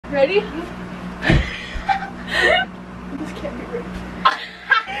Ready? This can't be real.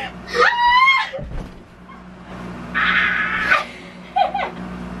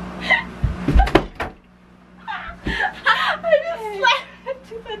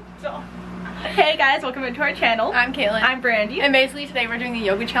 Hey guys, welcome into our channel. I'm Caitlin. I'm Brandy. And basically today we're doing the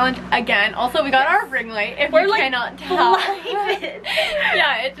yoga challenge again. Also, we got our ring light if We're you like cannot tell. blinded.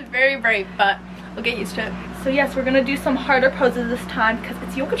 Yeah, it's very bright, but we'll get used to it. So yes, we're gonna do some harder poses this time because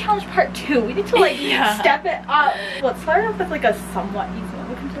it's yoga challenge part 2. We need to like step it up. Let's start off with like a somewhat easy one.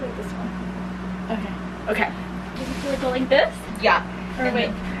 We can do like this one. Okay. Okay. Do you feel like go like this? Yeah. Or And wait.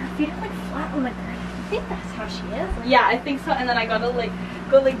 her feet are like flat on the ground. I think that's how she is. Yeah, I think so. And then I gotta like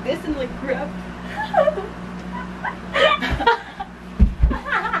go like this and like grab.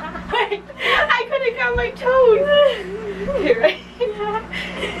 Wait, I couldn't grab my toes. Okay, right?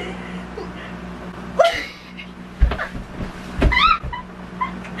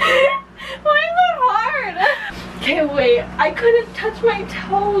 Why is it hard? Okay, wait. I couldn't touch my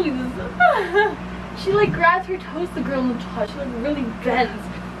toes. She like grabs her toes, the girl in the top. She like really bends.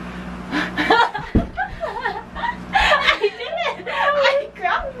 I did it. I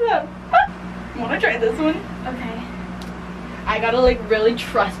grabbed them. Wanna try this one? Okay. I gotta like really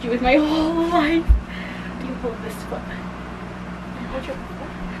trust you with my whole life. You hold this foot. Hold your foot.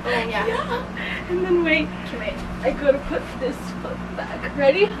 Oh yeah. Yeah. And then wait. Okay, wait. I gotta put this foot back.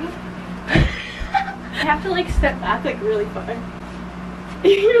 Ready? I have to like step back like really far.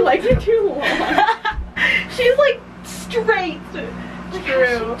 Your legs are too long. She's like straight. Like, how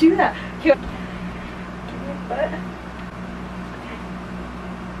does she do that? Here. Give me your foot.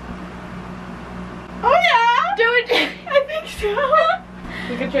 Oh yeah! Do it! I think so.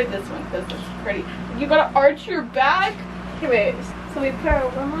 We can try this one because it's pretty. You gotta arch your back. Okay, wait. So we put our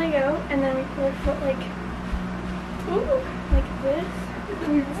one leg out and then we put our foot like, Ooh. like this. And then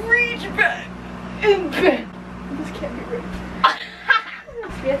we reach back and bend. This can't be right. So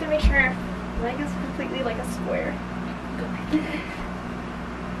we have to make sure our leg is completely like a square. Go like this.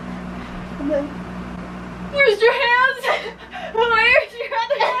 And then use your hands. Where's your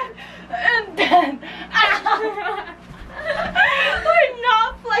other hand? And then we're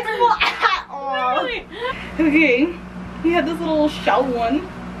not flexible at all. Really? Okay, we have this little shell one.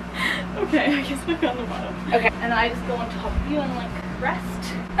 Okay, I guess we're on the bottom. Okay, and I just go on top of you and like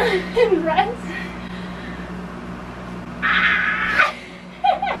rest. And rest.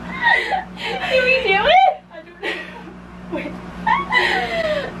 Can we do it? I don't know. Wait.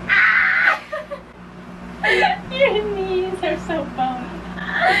 Your knees are so boned.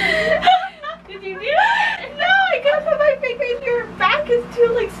 Did you do it? No, I gotta put my fingers. Your back is too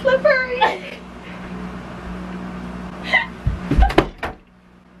like slippery. I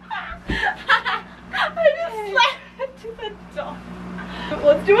just slapped into the door.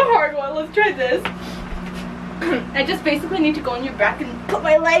 Let's do a hard one. Let's try this. I just basically need to go on your back and put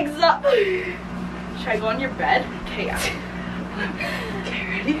my legs up. Should I go on your bed? Okay, yeah. Okay,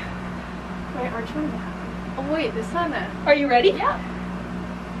 ready? Wait, arch my back. Oh wait, this time then. Are you ready? Yeah.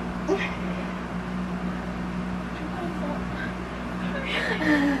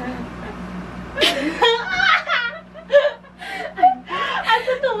 I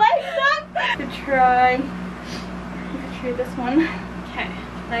put the legs up. To try. Let's try this one. Okay.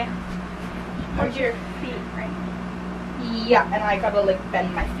 Like, Hold your feet, right? yeah, and I gotta like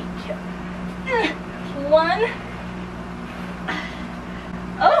bend my feet too. One.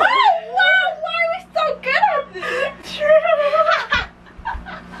 Oh, wow! Why are we so good at this?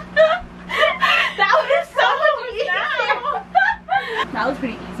 That was so much easier. That was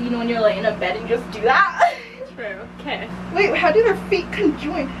pretty easy, you know, when you're laying in bed and you just do that. True. Okay. Wait, how do their feet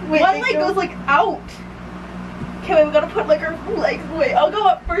conjoin? Wait, one leg goes like out. Okay, wait, we gotta put like our legs. Wait, I'll go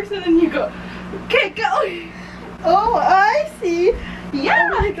up first and then you go. Okay, go. Oh, I see. Yeah.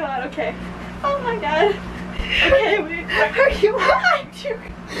 Oh my god, okay. Oh my god. Okay, wait. Are you? I'm too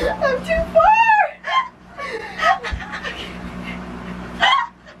far.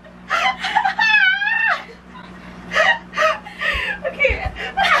 Okay.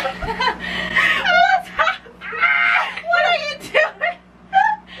 What's happening? What are you doing?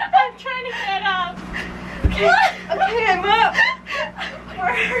 I'm trying to get up. Okay. Okay, I'm up.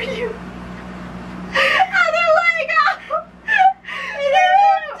 Where are you? Other leg up. You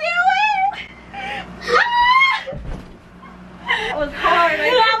didn't do it. That was hard. I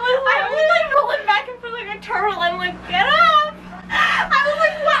was like rolling back and forth like a turtle. I'm like, get up. I was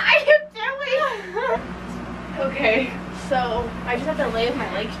like, what are you doing? Okay. So I just have to lay with my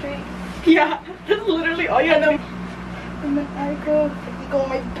legs straight. Yeah, that's literally all you have to do. And then I go on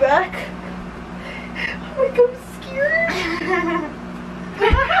my back. I'm like, I'm scared.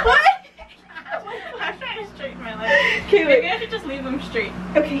 Okay, maybe I should just leave them straight.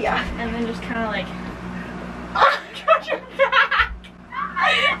 Okay, yeah. And then just kind of like. Got your back.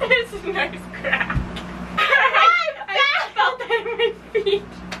 There's a nice crack. I felt that in my feet.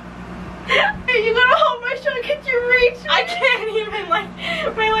 Are you gonna hold my shoulder? Can you reach me? I can't even, like,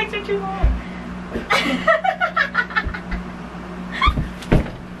 my legs are too long.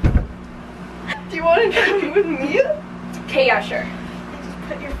 Do you want to do with me? Okay, yeah, sure. Just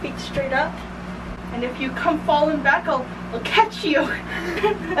put your feet straight up. And if you come falling back, I'll catch you.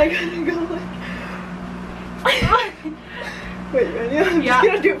 I gotta go like. Wait, ready? I'm just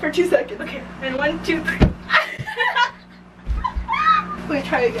gonna do it for 2 seconds. Okay, and 1, 2, 3. Wait,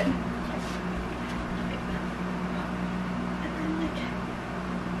 try again. And then like,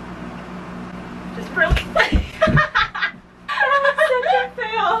 just really. That was such a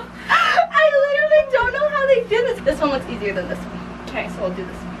fail. I literally don't know how they did this. This one looks easier than this one. Okay, so I'll do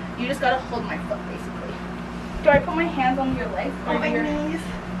this one. You just gotta hold my foot, basically. Do I put my hands on your legs? On my knees.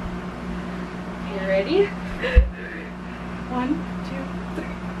 Okay, ready? 1, 2, 3.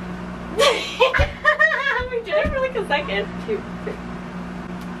 We did it for like a second. 2, 3.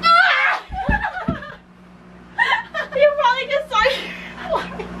 You probably just saw it.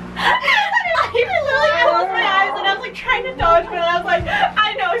 I literally closed my eyes and I was like trying to dodge, but I was like,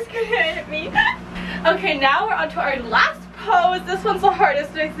 I know it's gonna hit me. Okay, now we're on to our last pose. This one's the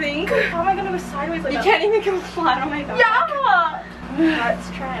hardest, I think. How am I gonna go sideways like that? You can't even go flat on my back. Yeah! Let's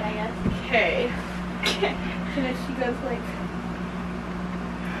try it, I guess. Okay. Okay. And then she goes like.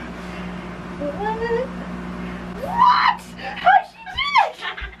 What? How'd she do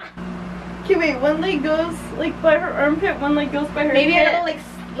that? Okay, wait. One leg goes like by her armpit. One leg goes by her. Maybe I gotta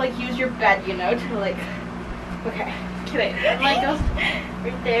like use your bed, you know, to like. Okay. Okay. One leg goes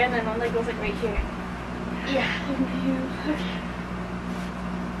right there, and then one leg goes like right here. Yeah. Okay.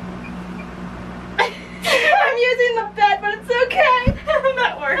 I'm using the bed, but it's okay.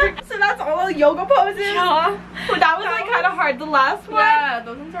 That works. So that's all the yoga poses. Yeah. Well, that was like kind of hard. The last one. Yeah,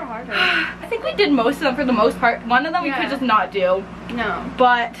 those ones are harder. I think we did most of them for the most part. One of them we could just not do. No.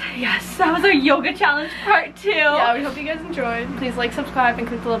 But yes, that was our yoga challenge part 2. Yeah, we hope you guys enjoyed. Please like, subscribe, and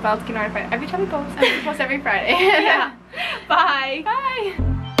click the little bell to get notified every time we post. And we post every Friday. Yeah. Bye. Bye.